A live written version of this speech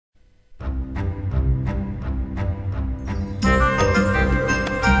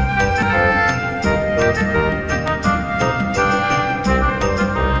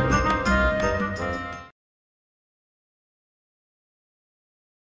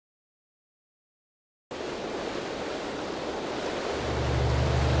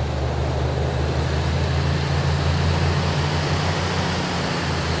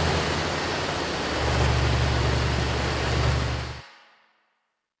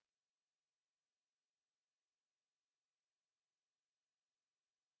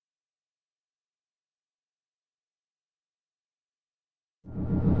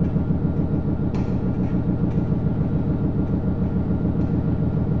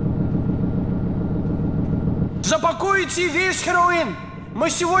Запакуйте весь хероин! Мы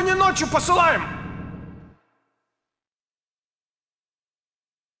сегодня ночью посылаем!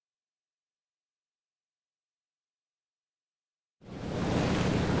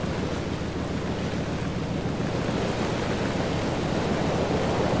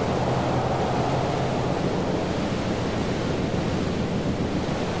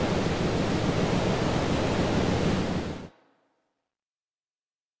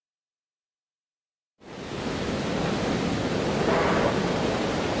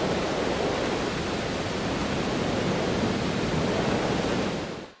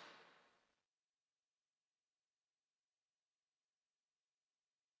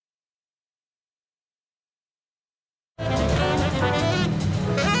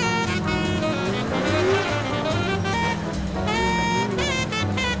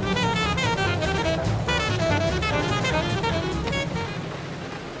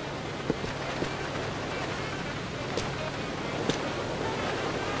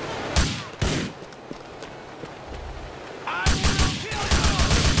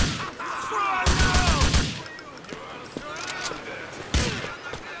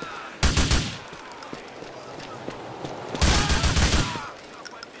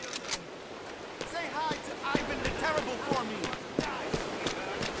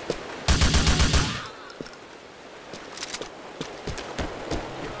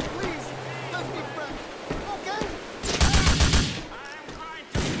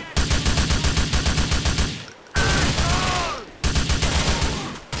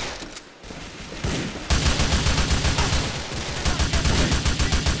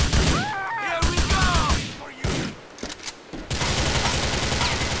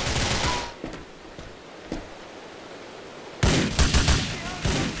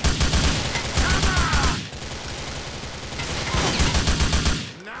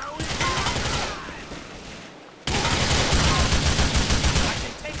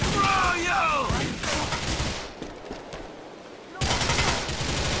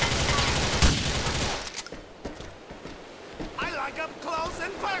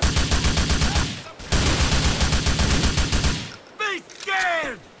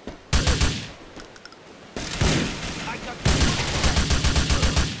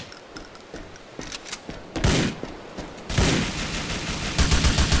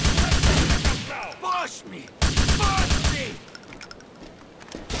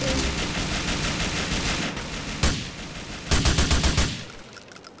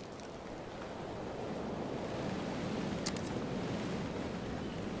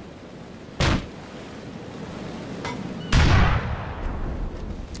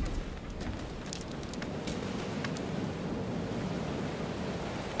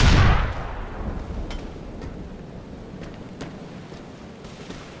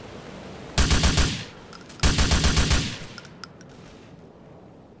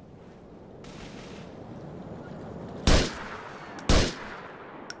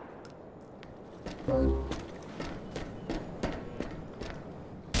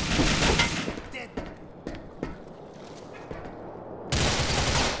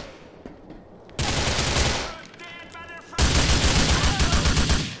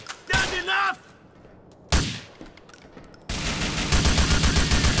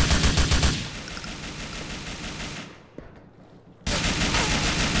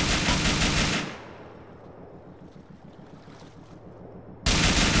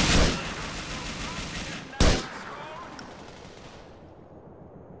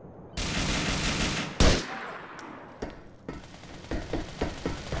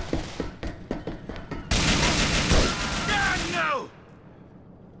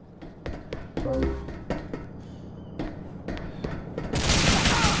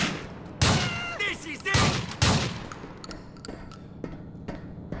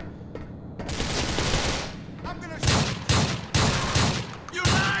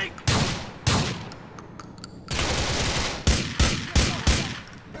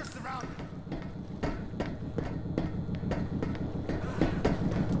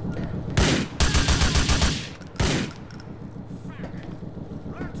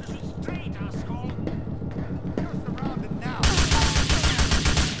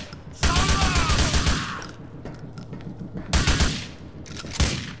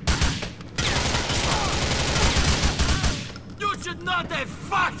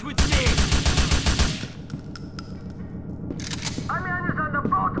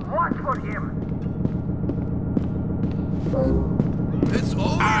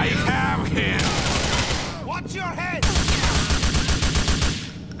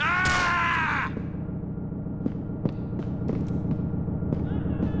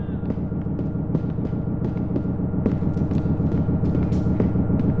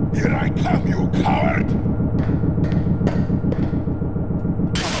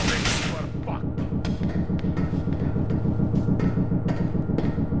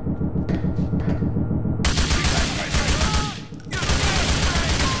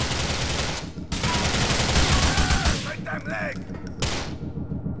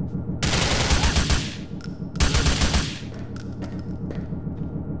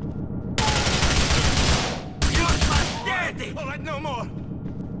 way! All right, no more!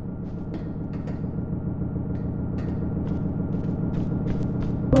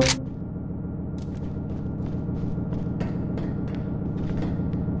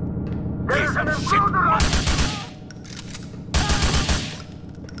 There's an intruder!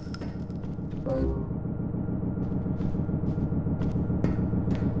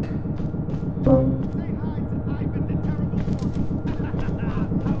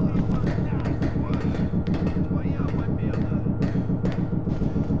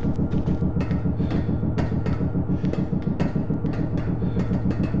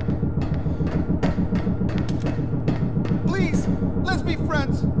 Please, let's be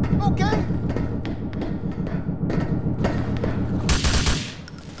friends, okay?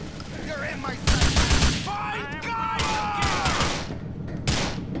 You're in my sight! Find cover!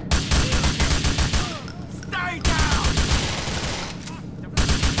 Stay down!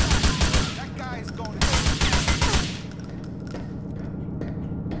 That guy's going to...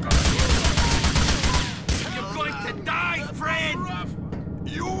 You're going to die, friend!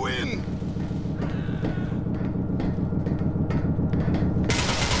 You win!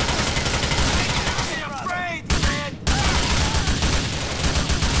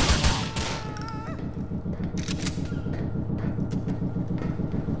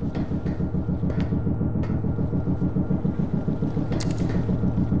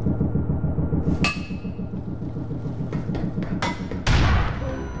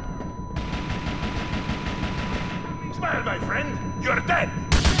 Smile, my friend. You're dead.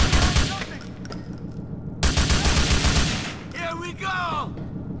 Here we go.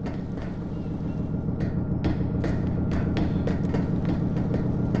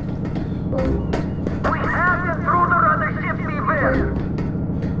 We have intruder on the ship, beware!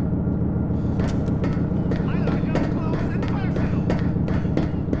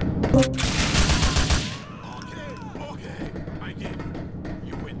 Okay, I get it.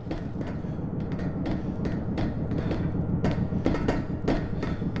 You win.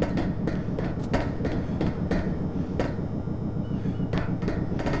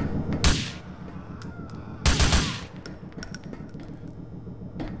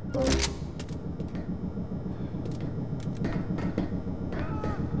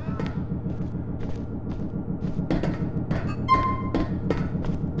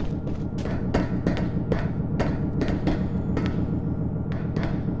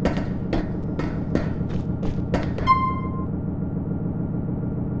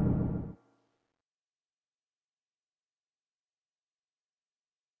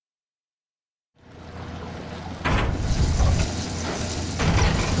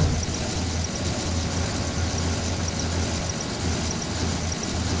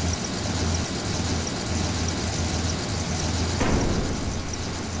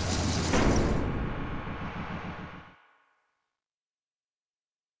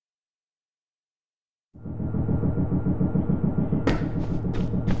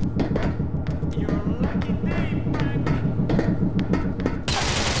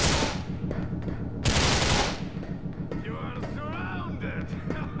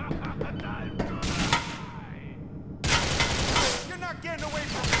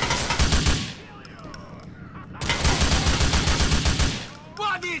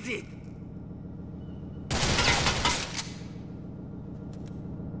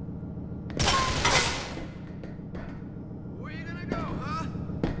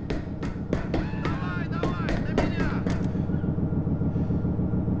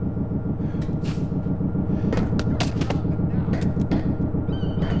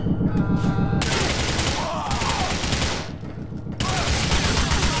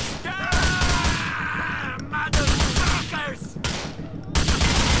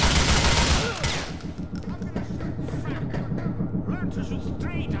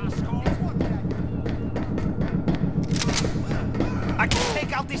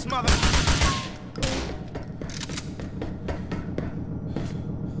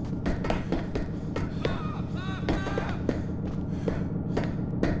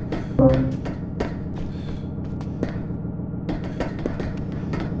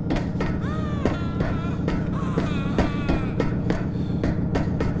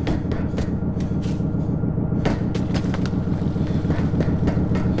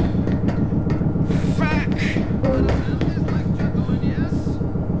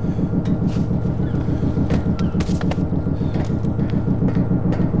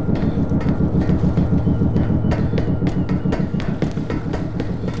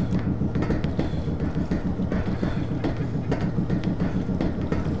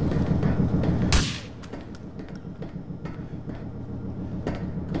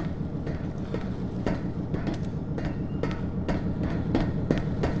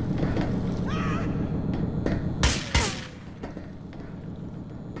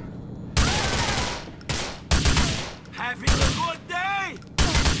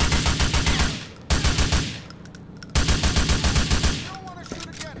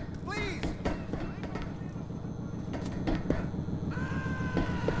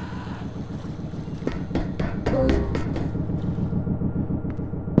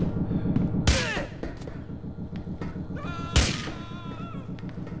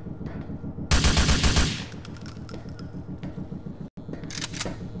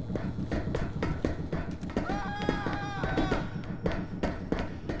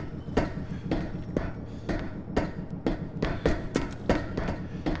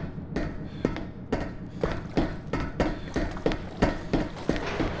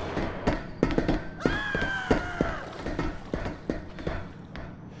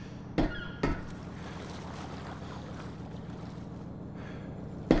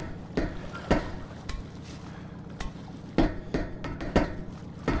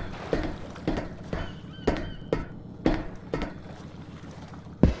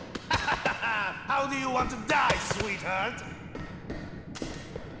 How do you want to die, sweetheart?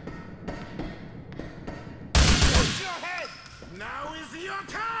 Put your head! Now is your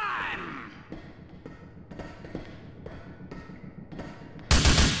time!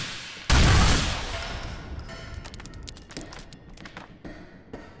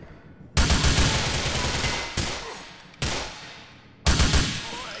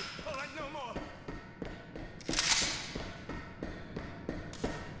 All right, no more.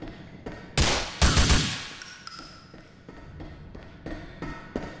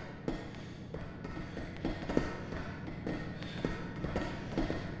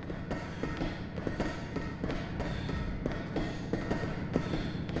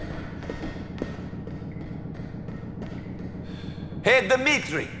 Hey,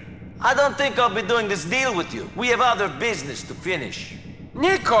 Dmitri, I don't think I'll be doing this deal with you. We have other business to finish.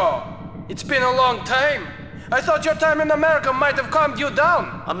 Nico, it's been a long time. I thought your time in America might have calmed you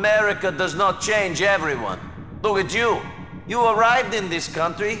down. America does not change everyone. Look at you. You arrived in this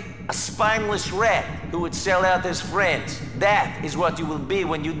country, a spineless rat who would sell out his friends. That is what you will be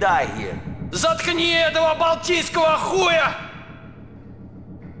when you die here. Заткни этого балтийского хуя!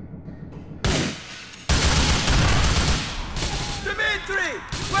 Dmitri!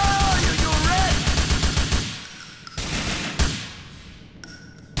 Where are you, you rat?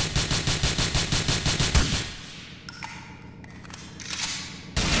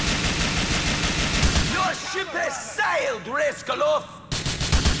 Your ship has sailed, Raskolov!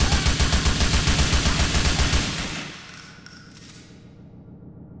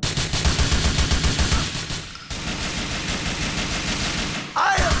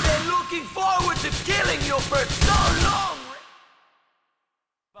 I have been looking forward to killing you for so long!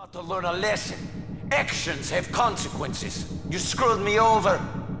 About to learn a lesson. Actions have consequences. You screwed me over.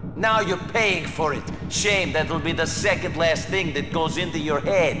 Now you're paying for it. Shame that'll be the second last thing that goes into your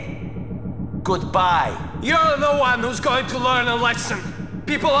head. Goodbye. You're the one who's going to learn a lesson.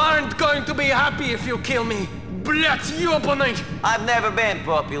 People aren't going to be happy if you kill me. Блять, ёбаный! I've never been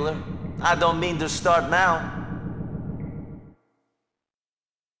popular. I don't mean to start now.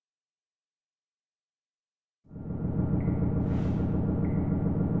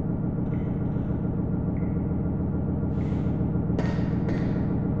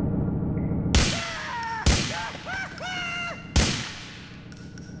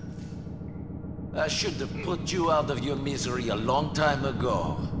 I should have put you out of your misery a long time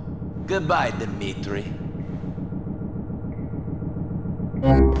ago. Goodbye, Dmitri.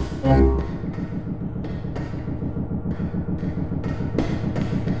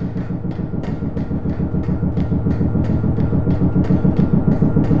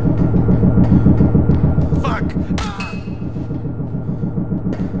 Fuck!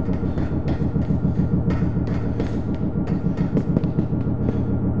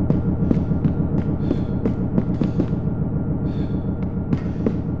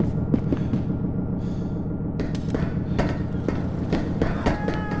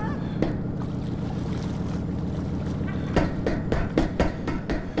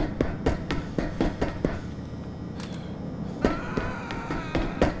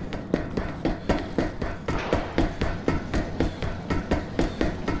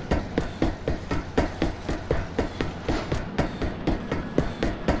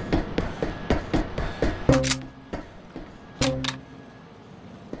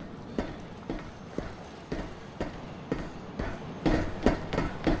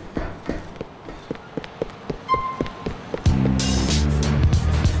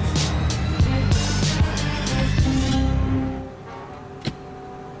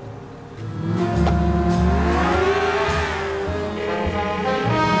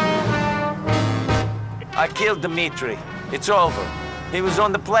 I killed Dmitri. It's over. He was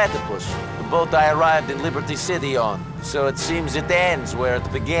on the Platypus, the boat I arrived in Liberty City on. So it seems it ends where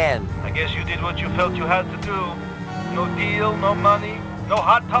it began. I guess you did what you felt you had to do. No deal, no money, no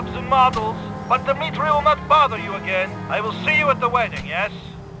hot tubs and models. But Dmitri will not bother you again. I will see you at the wedding, yes?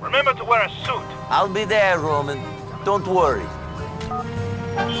 Remember to wear a suit. I'll be there, Roman. Don't worry.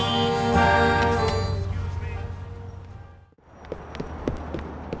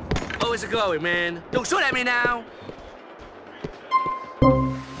 How's it going, man? Don't shoot at me now!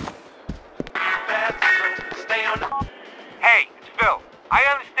 Hey, it's Phil. I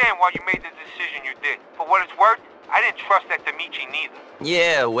understand why you made the decision you did. For what it's worth, I didn't trust that Dmitri neither.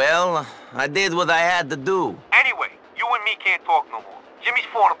 Yeah, well, I did what I had to do. Anyway, you and me can't talk no more. Jimmy's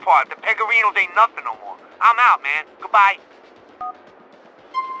falling apart. The Pegorinos ain't nothing no more. I'm out, man. Goodbye.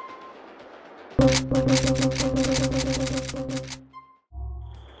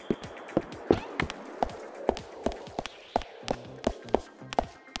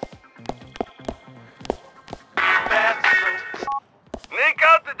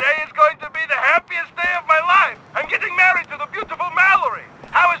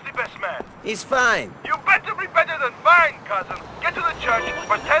 He's fine. You better be better than fine, cousin. Get to the church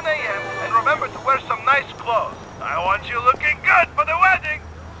for 10 a.m. and remember to wear some nice clothes. I want you looking good for the wedding.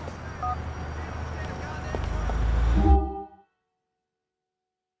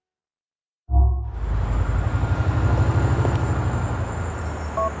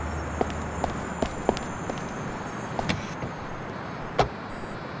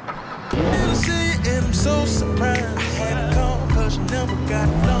 I'm so surprised. I had a call cause you never got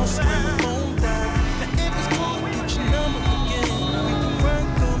lost when the phone died. Now if it's cool, get your number again. We can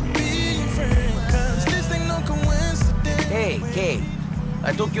work on being friends, cause this ain't no coincidence. Hey, Kate.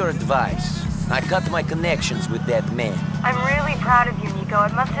 I took your advice. I cut my connections with that man. I'm really proud of you, Nico.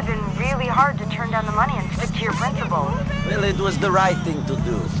 It must have been really hard to turn down the money and stick to your principles. Well, it was the right thing to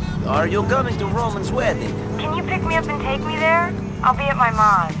do. Are you coming to Roman's wedding? Can you pick me up and take me there? I'll be at my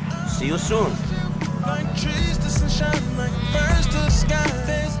mom's. See you soon. Like trees to sunshine, like birds to the sky.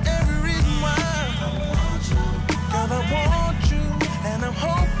 There's every reason why I want you. Girl, I want you, and I'm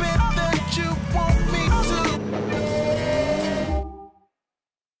hoping that you want me to.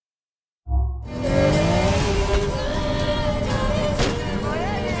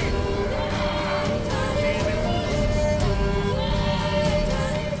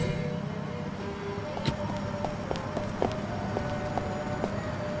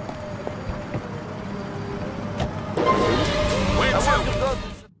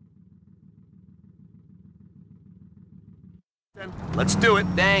 Let's do it.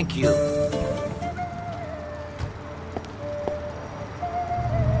 Thank you.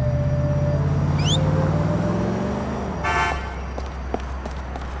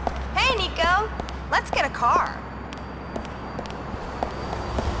 Hey, Nico. Let's get a car.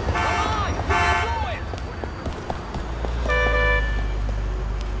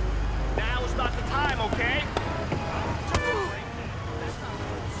 Now's not the time, okay?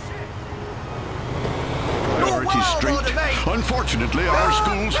 Priority Street. Unfortunately, our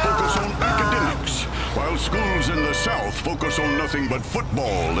schools focus on academics, while schools in the South focus on nothing but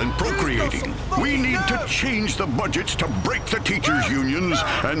football and procreating. We need to change the budgets to break the teachers' unions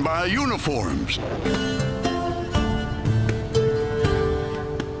and buy uniforms.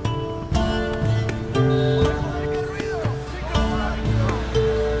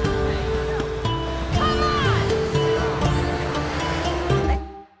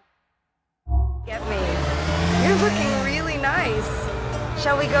 Get me. You're looking really nice.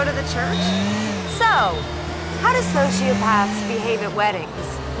 Shall we go to the church? So, how do sociopaths behave at weddings?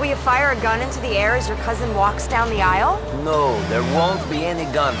 Will you fire a gun into the air as your cousin walks down the aisle? No, there won't be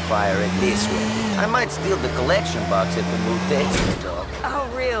any gunfire at this wedding. I might steal the collection box at the Mutesi, though. Oh,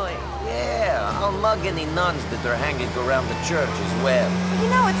 really? Yeah, I'll mug any nuns that are hanging around the church as well. You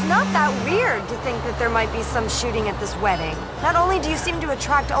know, it's not that weird to think that there might be some shooting at this wedding. Not only do you seem to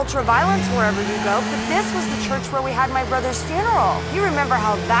attract ultra-violence wherever you go, but this was the church where we had my brother's funeral. You remember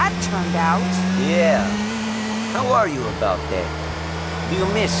how that turned out? Yeah. How are you about that? Do you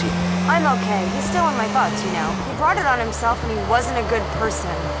miss him? I'm okay. He's still in my thoughts, you know. He brought it on himself and he wasn't a good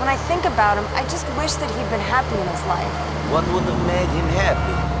person. When I think about him, I just wish that he'd been happy in his life. What would have made him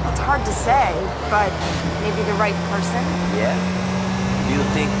happy? It's hard to say, but maybe the right person? Yeah? Do you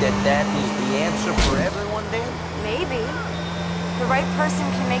think that that is the answer for everyone then? Maybe. The right person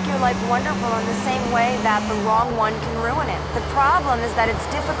can make your life wonderful in the same way that the wrong one can ruin it. The problem is that it's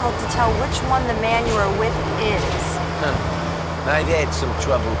difficult to tell which one the man you are with is. I've had some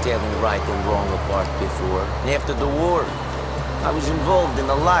trouble telling right and wrong apart before. After the war, I was involved in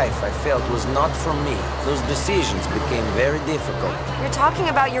a life I felt was not for me. Those decisions became very difficult. You're talking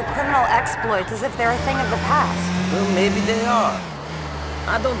about your criminal exploits as if they're a thing of the past. Well, maybe they are.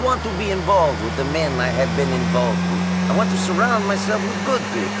 I don't want to be involved with the men I have been involved with. I want to surround myself with good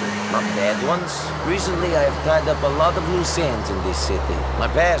people, not bad ones. Recently, I have tied up a lot of loose ends in this city. My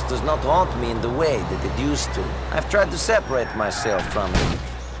past does not haunt me in the way that it used to. I've tried to separate myself from it.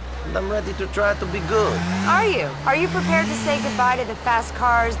 And I'm ready to try to be good. Are you? Are you prepared to say goodbye to the fast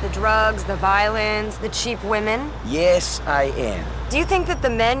cars, the drugs, the violence, the cheap women? Yes, I am. Do you think that the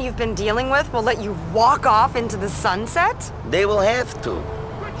men you've been dealing with will let you walk off into the sunset? They will have to.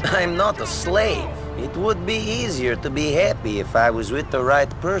 I'm not a slave. It would be easier to be happy if I was with the right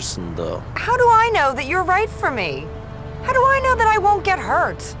person, though. How do I know that you're right for me? How do I know that I won't get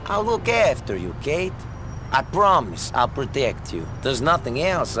hurt? I'll look after you, Kate. I promise I'll protect you. There's nothing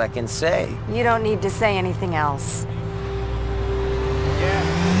else I can say. You don't need to say anything else.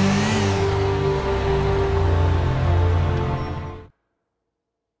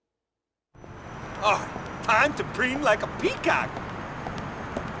 Oh, time to preen like a peacock.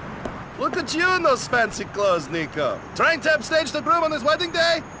 Look at you in those fancy clothes, Nico. Trying to upstage the groom on his wedding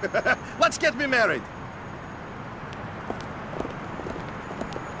day? Let's get me married.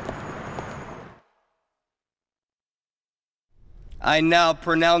 I now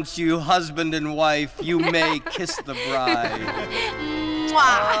pronounce you husband and wife. You may kiss the bride.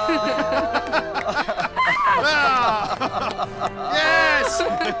 Yes!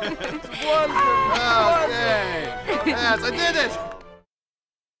 Wonderful! Okay. Yes, I did it!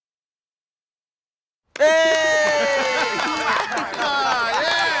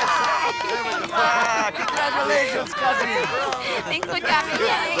 Congratulations, cousin! Thanks for coming.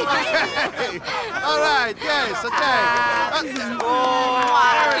 All right, yes, okay. There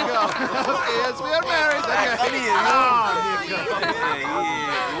we go. Okay, yes, we are married. Okay. Come here,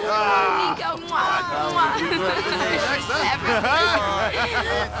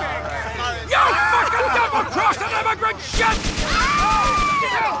 You fucking double-crossing immigrant shit! Go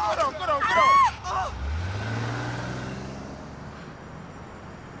down.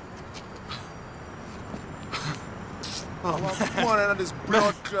 Oh, I'm wanting on this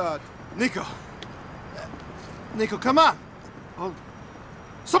blood clot. Nico. Nico, come on. Oh.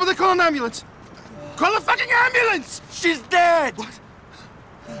 Somebody call an ambulance. Call a fucking ambulance! She's dead! What?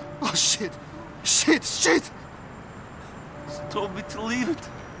 Oh, shit. Shit. She told me to leave it.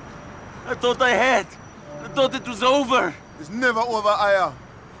 I thought I had. I thought it was over. It's never over, Aya.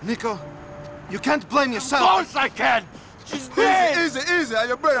 Nico, you can't blame yourself. Of course I can! She's dead! Easy. Are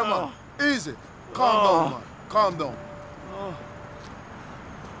you brother, man? Easy. Calm down, man. Calm down.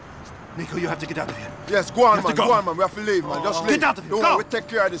 Nico, you have to get out of here. Yes, go on, man. Go on, man. We have to leave, man. Just leave. Get out of here. Don't worry, we take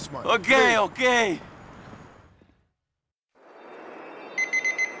care of this, man. Okay, okay.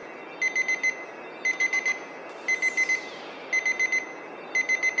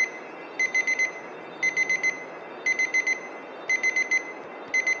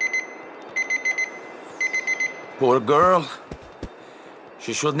 Poor girl.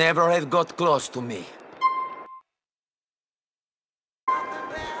 She should never have got close to me.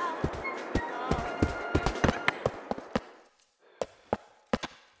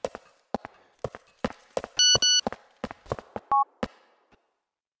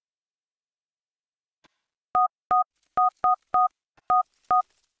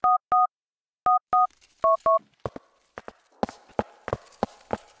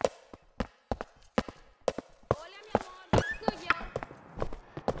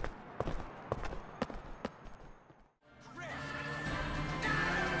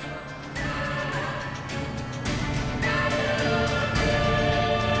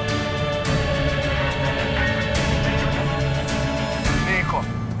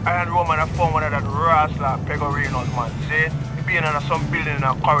 I and Roman have found one of that rascal Pegorinos, man. See? He being in some building in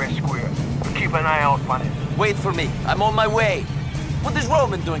a current square. We keep an eye out on it. Wait for me. I'm on my way. What is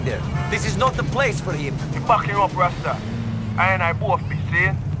Roman doing there? This is not the place for him. He backing up, Rasta. I and I both be,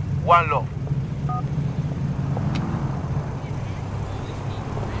 see? One love.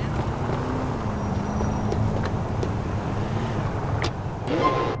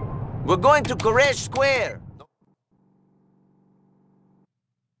 We're going to Koresh Square.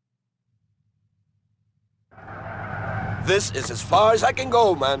 This is as far as I can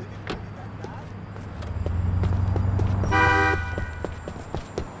go, man.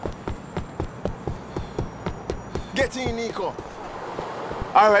 Get in, Nico.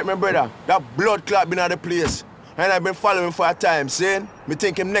 All right, my brother. That blood clot been at the place. And I've been following him for a time, see? Me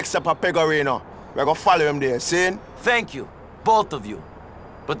think him next up at Pegorino. We're gonna follow him there, see? Thank you, both of you.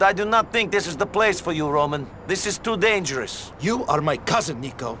 But I do not think this is the place for you, Roman. This is too dangerous. You are my cousin,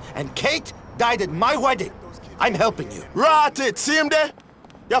 Nico, and Kate died at my wedding. I'm helping you. Rot it! See him there?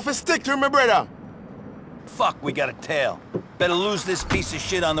 You have to stick to him, my brother. Fuck, we got a tail. Better lose this piece of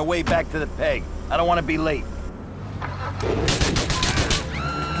shit on the way back to the peg. I don't want to be late.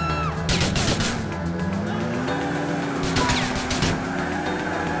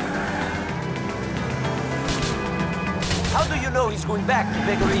 How do you know he's going back to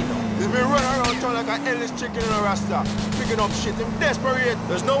Pegorino? He's been running around town like an endless chicken in a rasta, picking up shit. I'm desperate.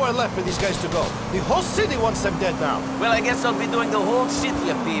 There's nowhere left for these guys to go. The whole city wants them dead now. Well, I guess I'll be doing the whole city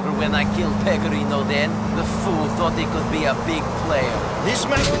a favor when I kill Pegorino then. The fool thought he could be a big player. This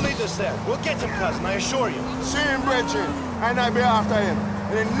man will lead us there. We'll get him, cousin, I assure you. See him, brethren, and I be after him.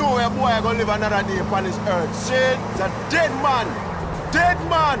 And then know a boy gonna live another day upon this earth. See? It's a dead man. Dead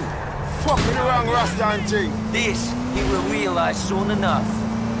man. Fucking the wrong rasta and thing. This he will realize soon enough.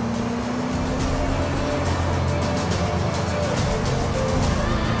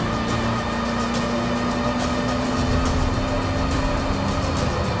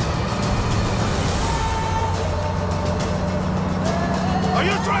 Are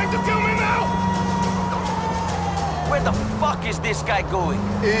you trying to kill me now? Where the fuck is this guy going?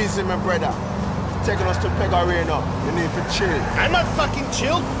 Easy, my brother. Taking us to Pegarino. You need to chill. I'm not fucking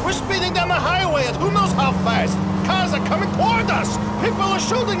chilled. We're speeding down the highway at who knows how fast. Cars are coming toward us. People are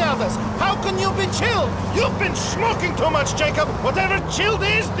shooting at us. How can you be chilled? You've been smoking too much, Jacob. Whatever chilled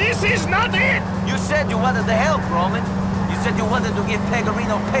is, this is not it. You said you wanted the help, Roman. You said you wanted to give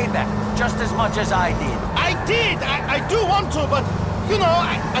Pegarino payback, just as much as I did. I did. I do want to, but, you know,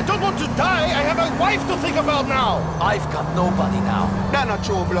 I don't want to die. I have a wife to think about now. I've got nobody now. That's not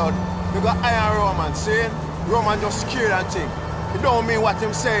true, blood. You got Iron Roman saying, Roman just scared and think. It don't mean what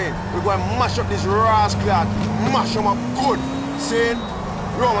him saying. We're going to mash up this rascal, mash him up good. Saying,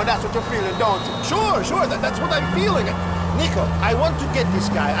 Roman, that's what you're feeling, don't you? Sure, that's what I'm feeling. Nico, I want to get this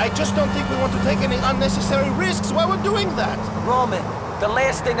guy. I just don't think we want to take any unnecessary risks while we're doing that. Roman, the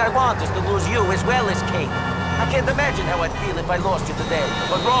last thing I want is to lose you as well as Kate. I can't imagine how I'd feel if I lost you today.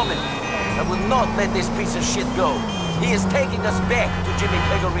 But Roman, I will not let this piece of shit go. He is taking us back to Jimmy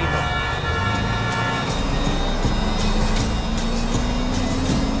Pegarino.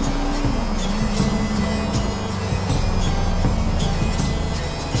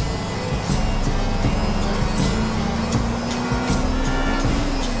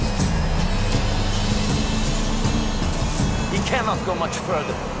 Cannot go much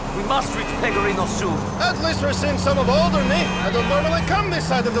further. We must reach Pegarino soon. At least we're seeing some of Alderney. I don't normally come this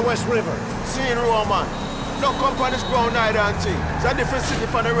side of the West River. Seeing Roman. Don't come on this ground either and thing. It's a different city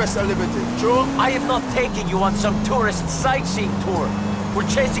from the rest of Liberty. True? I am not taking you on some tourist sightseeing tour. We're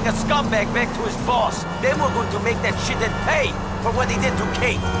chasing a scumbag back to his boss. Then we're going to make that shithead pay for what he did to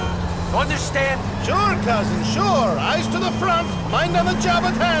Kate. Understand? Sure, cousin, sure. Eyes to the front, mind on the job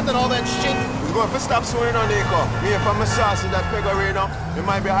at hand and all that shit. We're going to stop swimming on Nico. Me and from sausage at Pegarino, we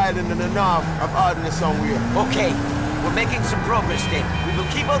might be hiding in the north of Alderney somewhere. Okay, we're making some progress then. We will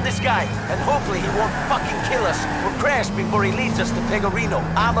keep on this guy, and hopefully he won't fucking kill us or crash before he leads us to Pegarino.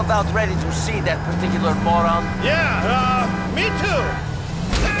 I'm about ready to see that particular moron. Yeah, me too.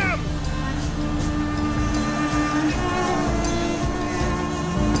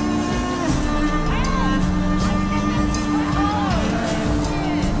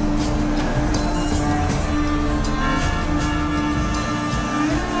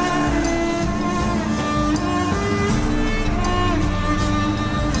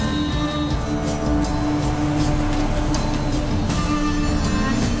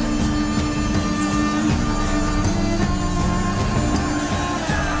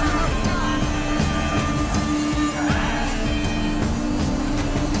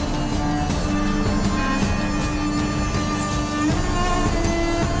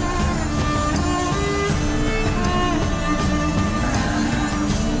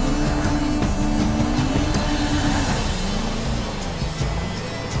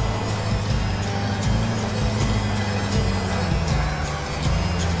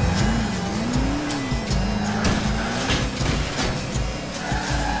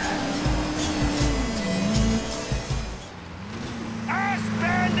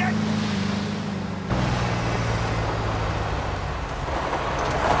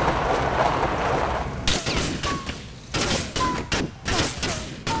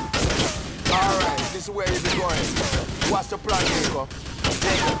 This is where you be going. What's the plan, Nico?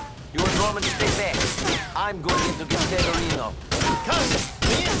 Jacob, you and Roman stay back. I'm going in to get Pegarino. Cousin,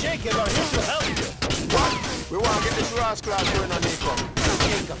 me and Jacob are here to help you. What? We want to get this rascal going on, Nico.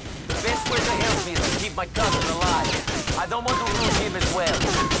 Jacob, the best way to help me is to keep my cousin alive. I don't want to lose him as well.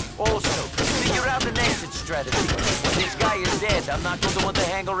 Also, figure out an exit strategy. When this guy is dead, I'm not going to want to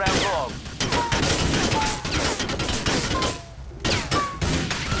hang around long.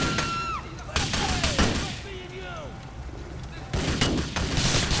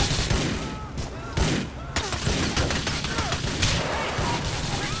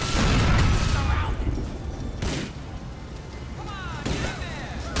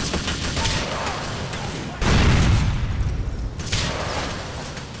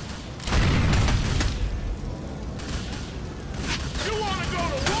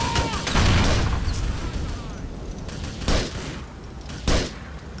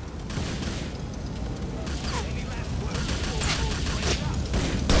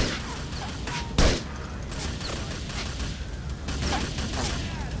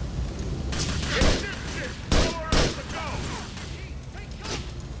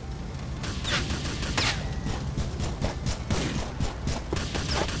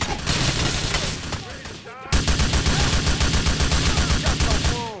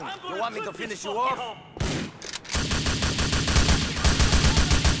 Want me to finish you off?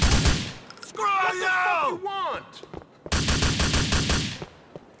 Screw you! What the fuck you want?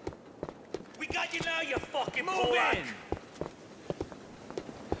 We got you now, you fucking Move Move in!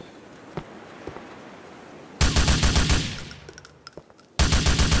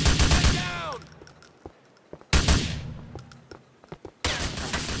 Get down!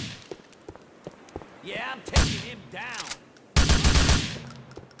 Yeah, I'm taking him down.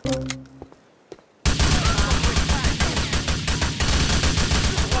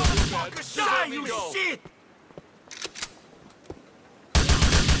 Die, you shit!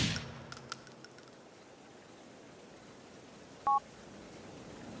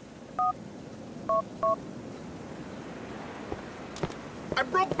 I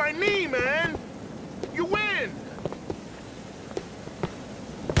broke my knee, man! You win!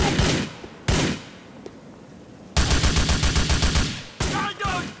 I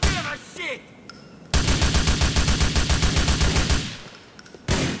don't give a shit!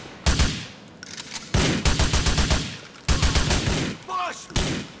 Push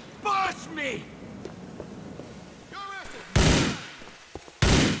me! Push me! You're arrested.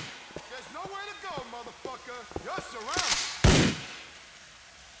 There's nowhere to go, motherfucker. You're surrounded.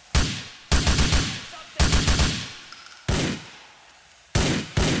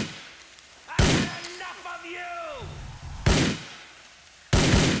 I've had enough of you!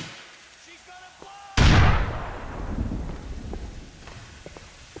 She's gonna blow!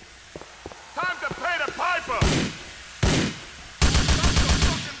 Time to pay the piper!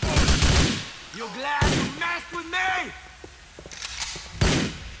 You glad you messed with me?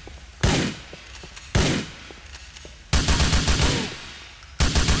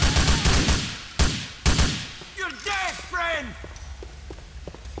 You're dead, friend!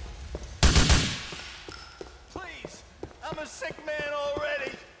 Please! I'm a sick man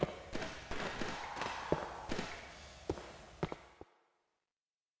already!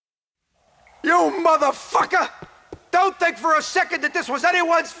 You motherfucker! Don't think for a second that this was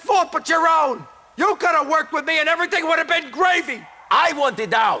anyone's fault but your own! You could have worked with me and everything would have been gravy! I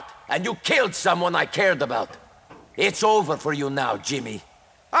wanted out, and you killed someone I cared about. It's over for you now, Jimmy.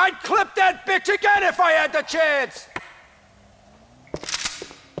 I'd clip that bitch again if I had the chance!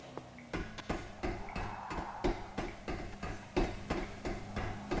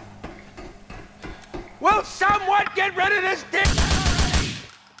 Will someone get rid of this dick?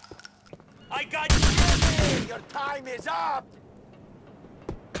 I got you, Jimmy! Your time is up!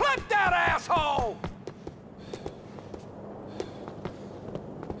 Clip that asshole!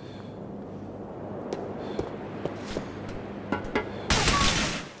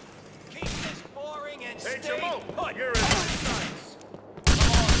 Keep this boring and Hey, stay Jamal, put! you're in nice.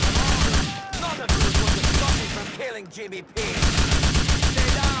 None of you is going to stop me from killing Jimmy P.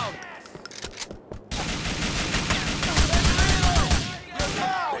 Stay down!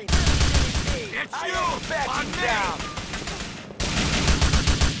 It's you! Backing down!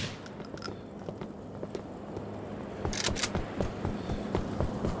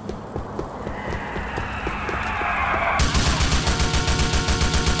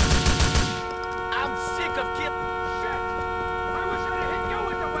 I'm sick of killing... Shit! I wish I'd hit you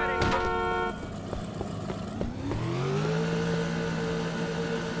at the wedding!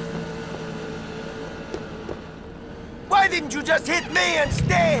 Why didn't you just hit me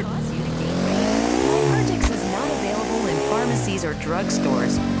instead? Narcotics is not available in pharmacies or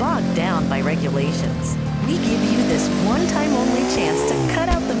drugstores, bogged down by regulations. We give you this one-time only chance to cut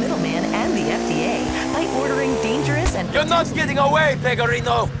out the middleman and the FDA by ordering dangerous and... You're not getting away,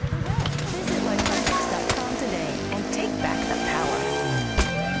 Pegorino! Visit narcotics.com today and take back the power.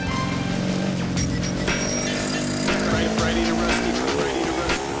 Ready to rusty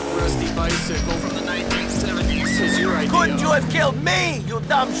bicycle from the 1970s is your idea. Couldn't you have killed me, you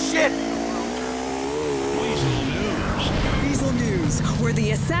dumb shit? Weasel News, where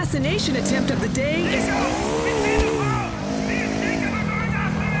the assassination attempt of the day is...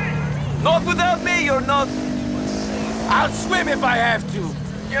 Not without me, you're not. I'll swim if I have to.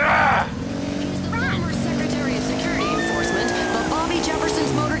 Yeah! He's the former Secretary of Security Enforcement, but Bobby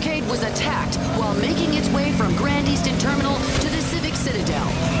Jefferson's motorcade was attacked while making its way from Grand Easton Terminal to the Civic Citadel,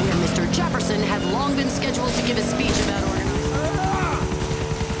 where Mr. Jefferson had long been scheduled to give a speech about organizing.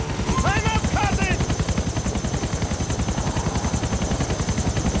 Time up, cousin!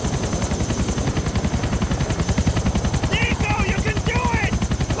 Nico, you can do it!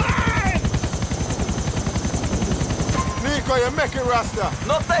 Climb! Nico, you make it, Rasta.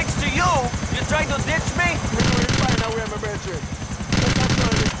 No thanks to you. You trying to ditch me? We're flying away, my brethren. Let's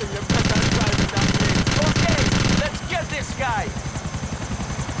turn this thing. You better drive it that way. Okay, let's get this guy.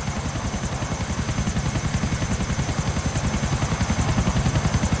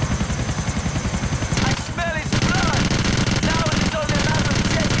 I smell his blood. Now it's only a matter of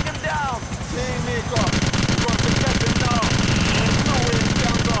chasing him down. See, Nico. We're going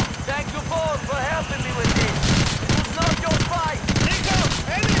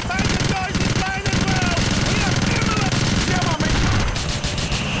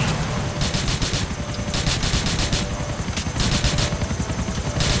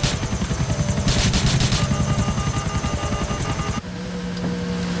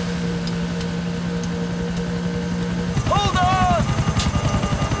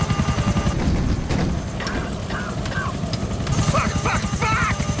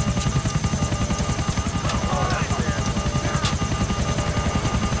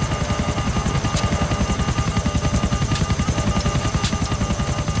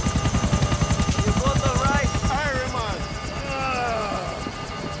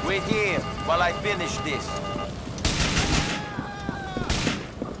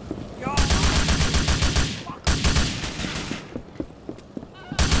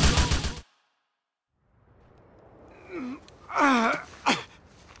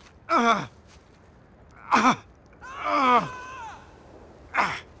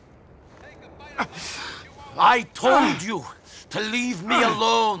I told you to leave me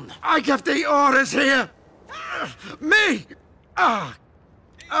alone. I give the orders here. Me!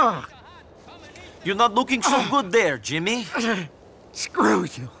 You're not looking so good there, Jimmy. Screw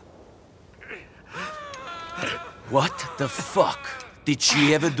you. What the fuck did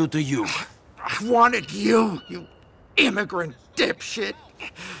she ever do to you? I wanted you immigrant dipshit.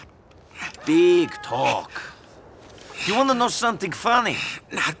 Big talk. You want to know something funny?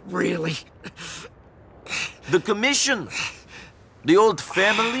 Not really. The commission. The old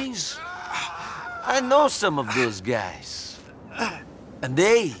families. I know some of those guys. And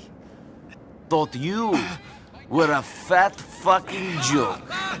they thought you were a fat fucking joke.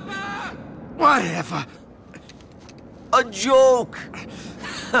 Whatever. A joke.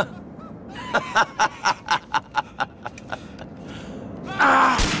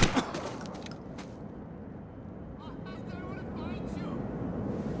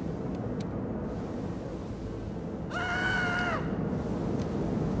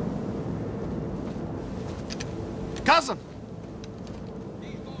 Cousin!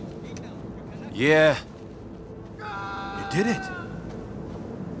 Yeah. You did it.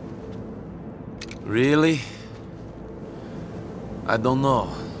 Really? I don't know.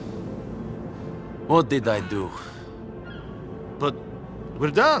 What did I do? But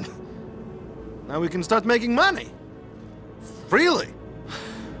we're done. Now we can start making money. Freely.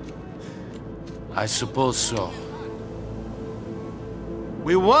 I suppose so.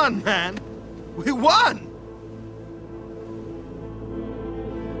 We won, man. We won!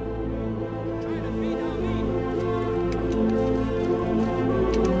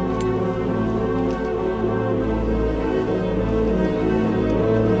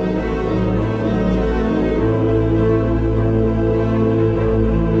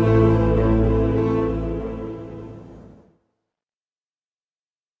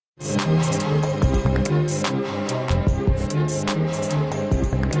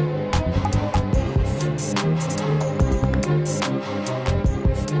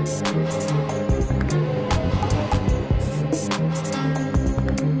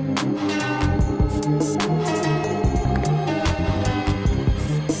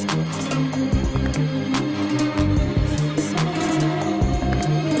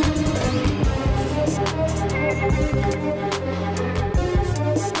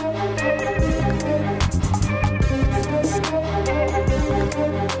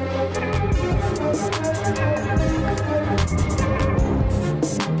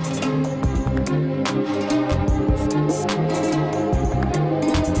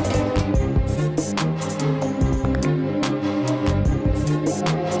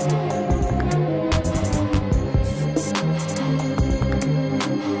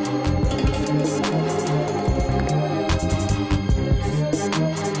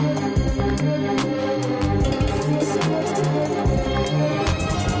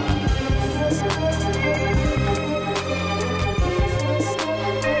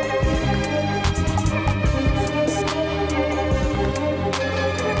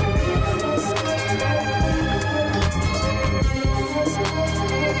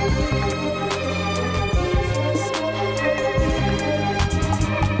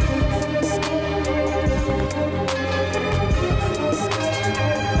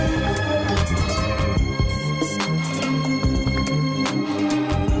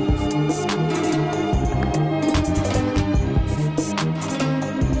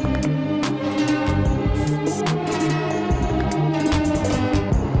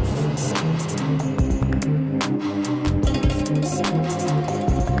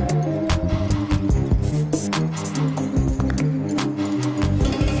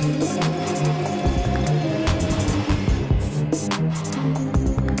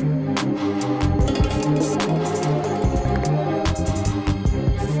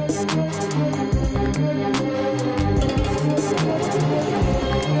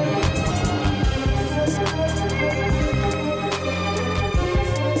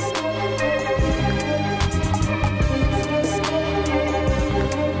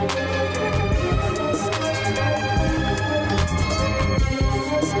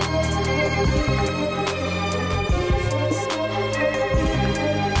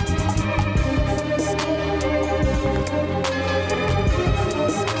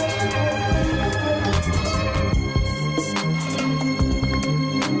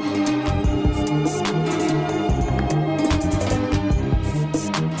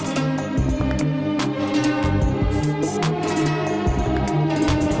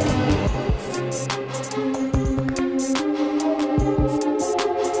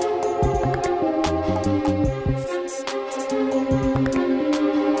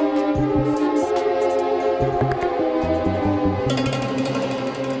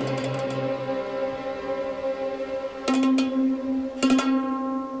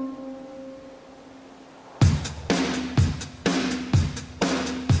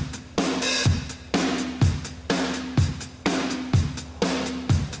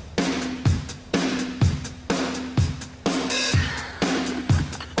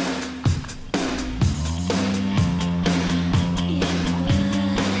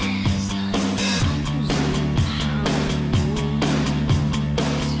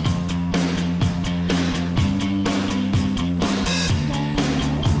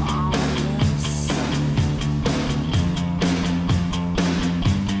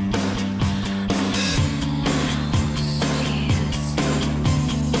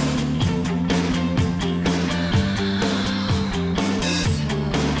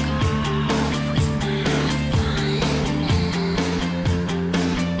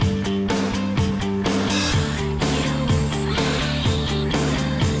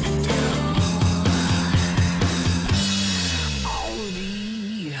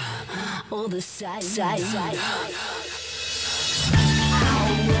 Silence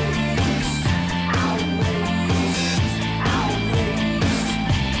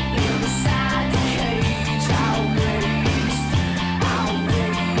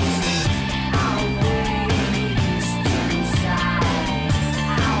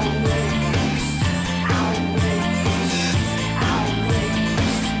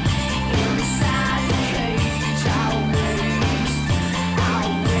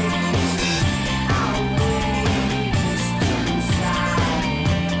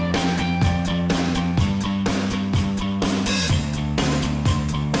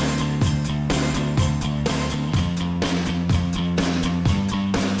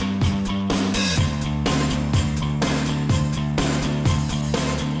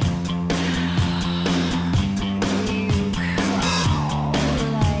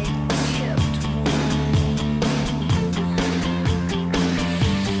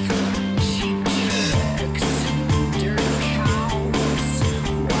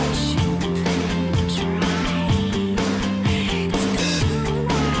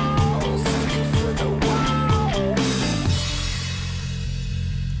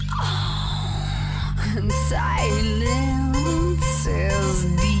is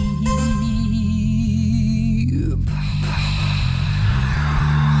deep.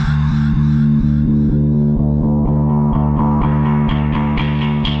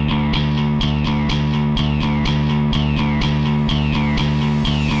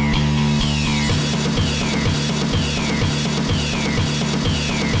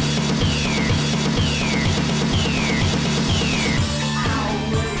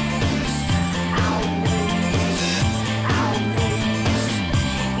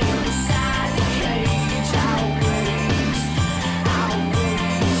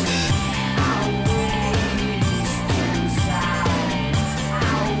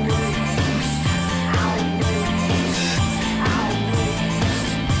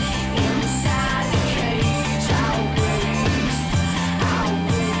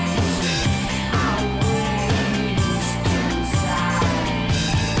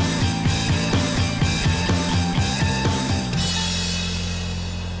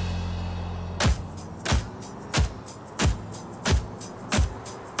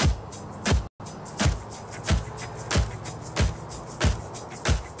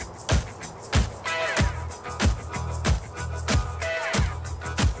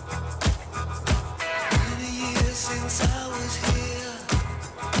 Since I was here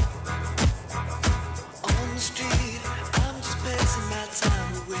on the street, I'm just passing my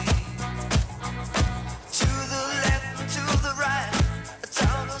time away. To the left and to the right, a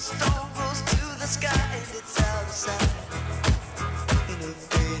town of stone rose to the sky, and it's out of sight in a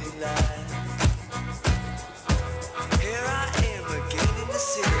fading light. Here I am again in the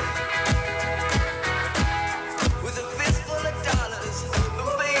city with a fistful of dollars,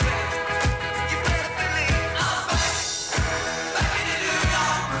 oh baby.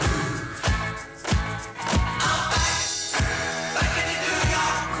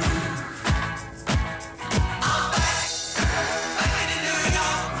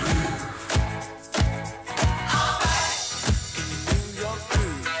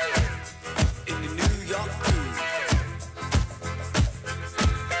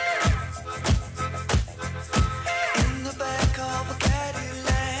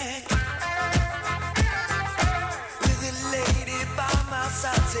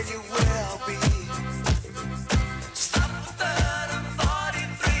 I'll tell you where I'll be. Stop the 3rd and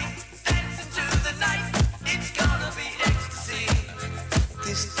 43, dancing to the night. It's gonna be ecstasy.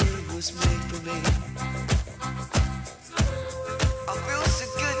 This day was made for me. I feel so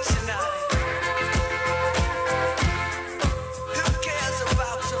good tonight. Who cares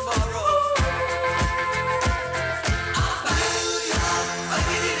about tomorrow? I'm back in New York, back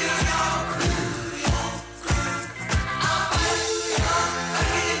in New York, New York. I'm back in New York,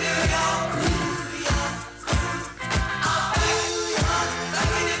 back in New York, New York. I'm back in New York,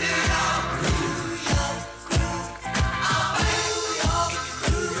 back in New York, New York. I'm back in New York,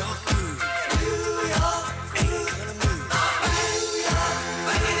 New York, New York.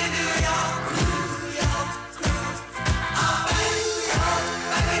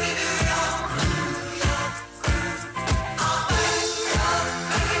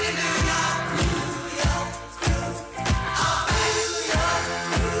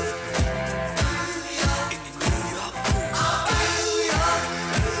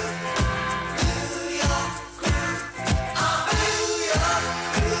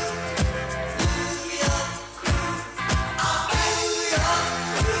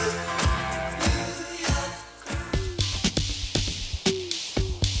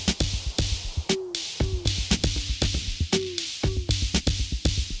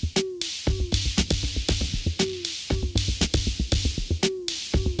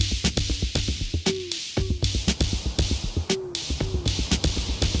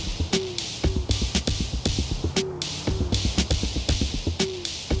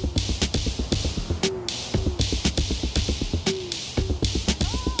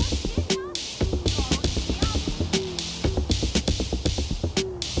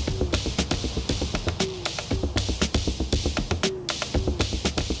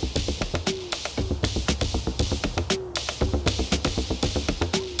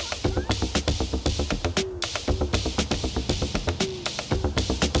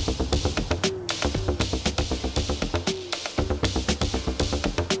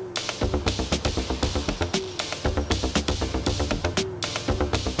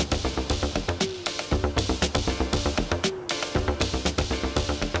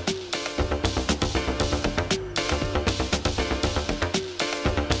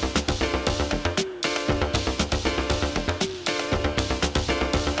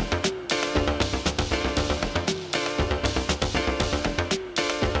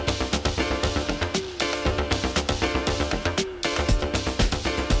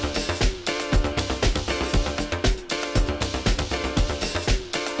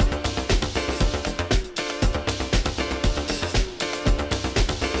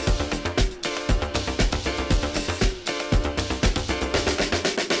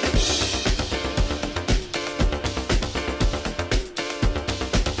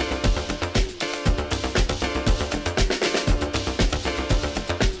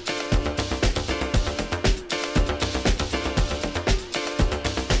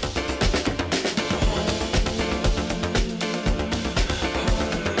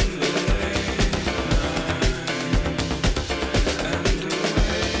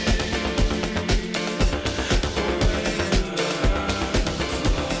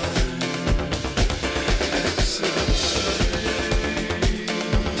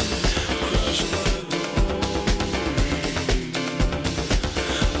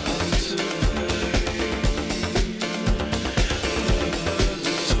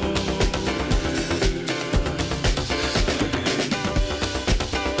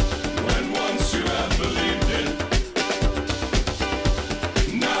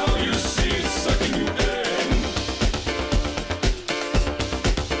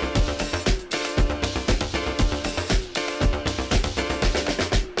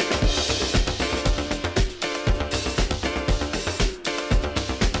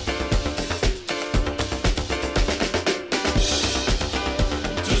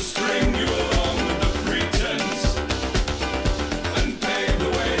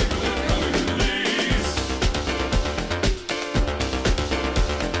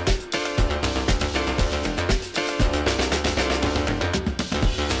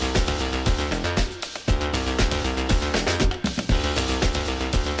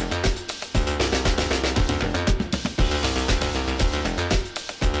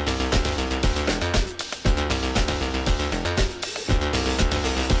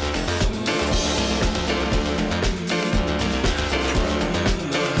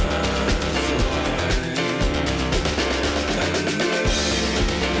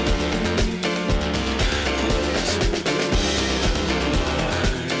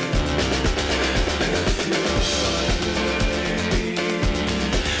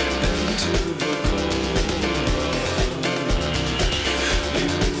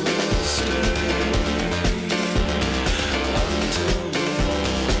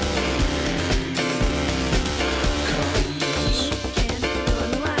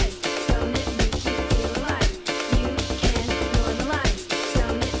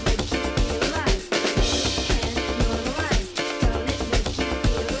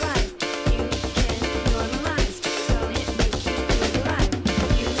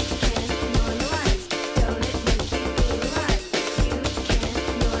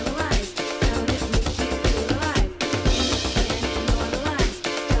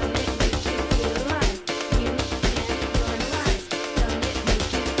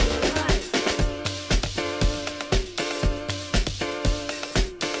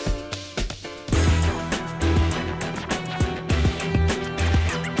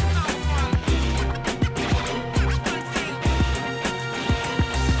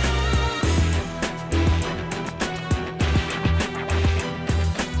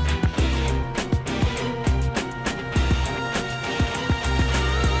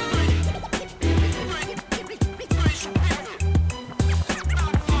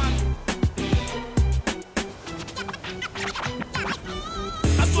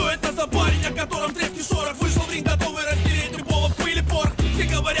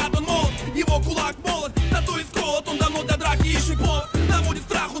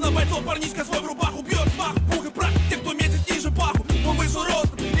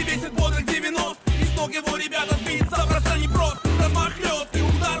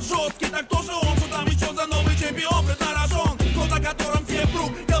 уже заражен. Тот, о котором все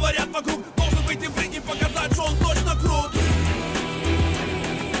вдруг говорят вокруг, должен выйти в ринг и показать, что он точно крут.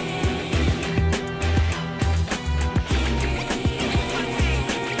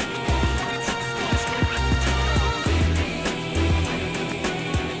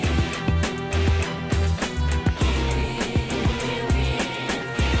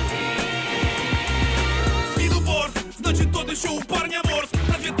 Значит, тот еще у парня ворс.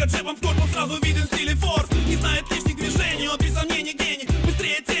 Разведка джебом в корпус, сразу виден стиль и форс. Не знает лишних движений, он без сомнений гений.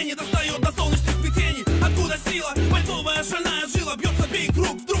 Быстрее тени, достает до солнечных сплетений. Откуда сила? Бойцовая шальная жила. Бьется бейк,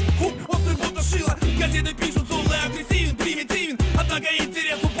 рук, вдруг хук, острый будто шила. Газеты пишут, злой, агрессивен, примитивен. Однако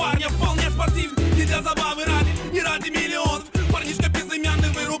интерес у парня вполне спортивен. Не для забавы ради, не ради миллионов. Парнишка безымянный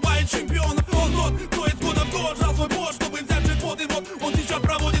вырубает чемпионов. Он тот, кто из года в год жал свой бот, чтобы взять джекпот. И вот он сейчас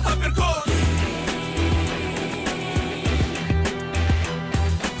проводит апперкот.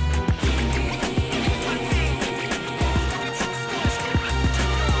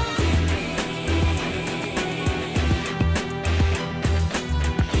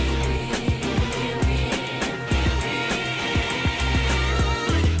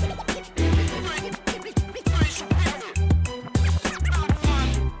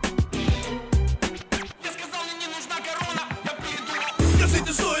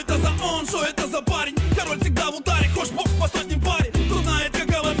 Что это за он, что это за парень? Король всегда в ударе, хочешь бокс, постой с ним парень. Кто знает,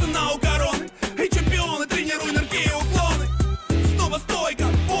 какова цена у короны? Эй, чемпионы, тренируй нырки и уклоны. Снова стойка,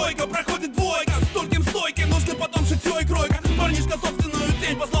 бойка, проходит двойка. Стольким стойким нужны потом шитье и кройка. Парнишка собственную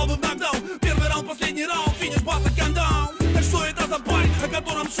тень послал бы в нокдаун. Первый раунд, последний раунд, финиш, баста, кандаун. Так что это за парень, о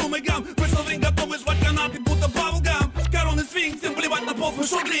котором шум и гам? Вышел в ринг, готовый жевать канаты, будто баблгам. Короны свинг, всем плевать на пол,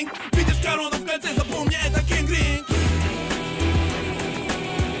 вышел дринг. Видишь корону в кольце, запомни, это кинг-ринг.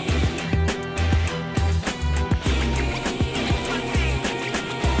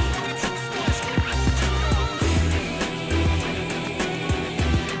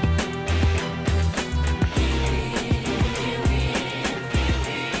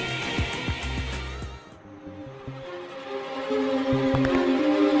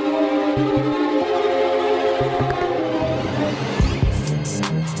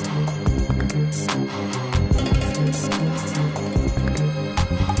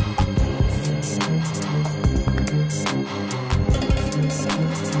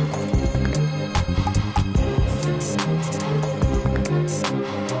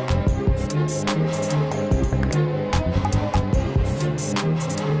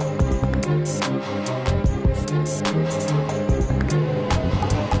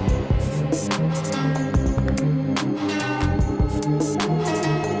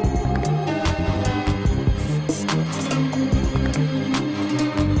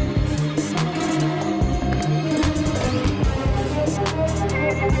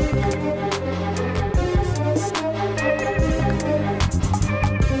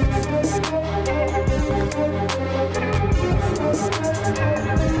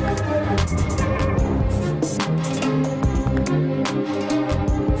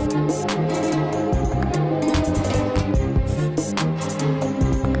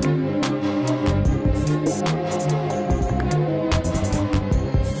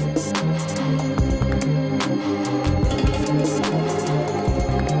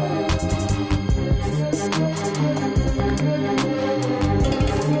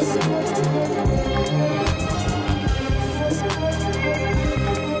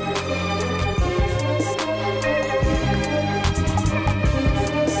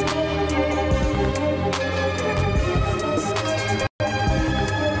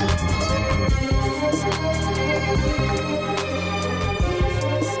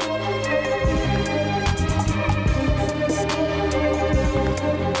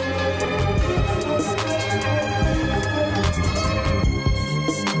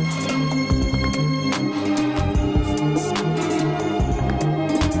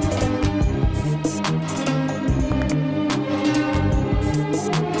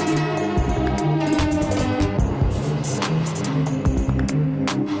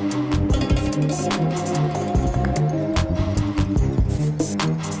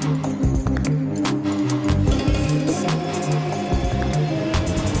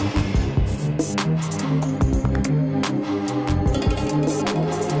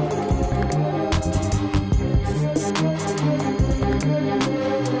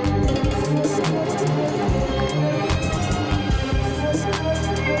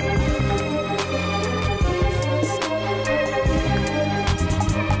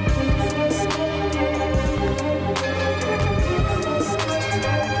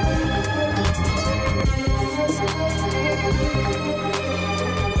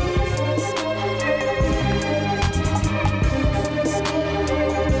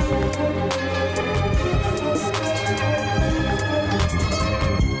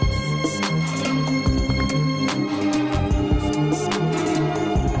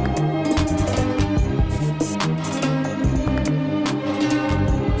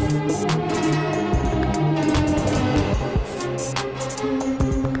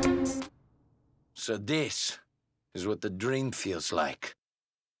 So this is what the dream feels like.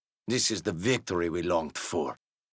 This is the victory we longed for.